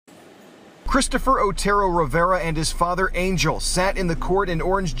Christopher Otero Rivera and his father Angel sat in the court in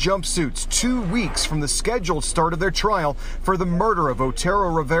orange jumpsuits 2 weeks from the scheduled start of their trial for the murder of Otero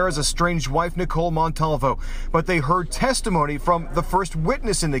Rivera's estranged wife Nicole Montalvo. But they heard testimony from the first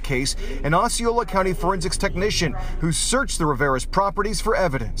witness in the case, an Osceola County forensics technician who searched the Rivera's properties for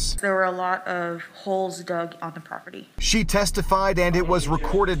evidence. There were a lot of holes dug on the property. She testified, and it was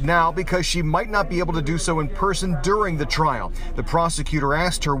recorded now because she might not be able to do so in person during the trial. The prosecutor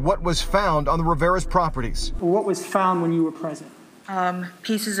asked her what was found on the Rivera's properties. What was found when you were present?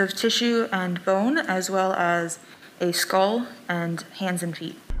 Pieces of tissue and bone, as well as a skull and hands and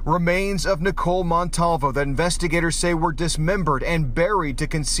feet. Remains of Nicole Montalvo that investigators say were dismembered and buried to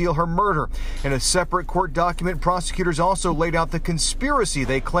conceal her murder. In a separate court document, prosecutors also laid out the conspiracy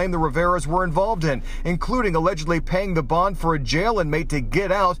they claim the Riveras were involved in, including allegedly paying the bond for a jail inmate to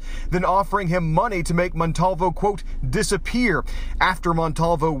get out, then offering him money to make Montalvo, quote, disappear. After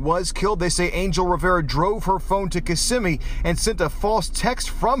Montalvo was killed, they say Angel Rivera drove her phone to Kissimmee and sent a false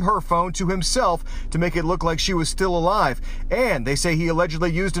text from her phone to himself to make it look like she was still alive. And they say he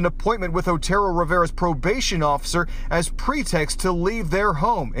allegedly used an appointment with Otero Rivera's probation officer as pretext to leave their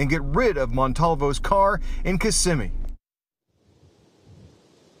home and get rid of Montalvo's car in Kissimmee.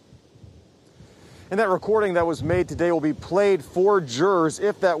 And that recording that was made today will be played for jurors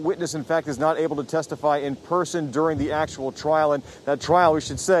if that witness, in fact, is not able to testify in person during the actual trial. And that trial, we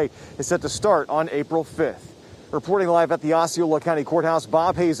should say, is set to start on April 5th. Reporting live at the Osceola County Courthouse,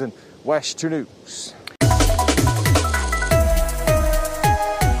 Bob Hazen, WESH 2 News.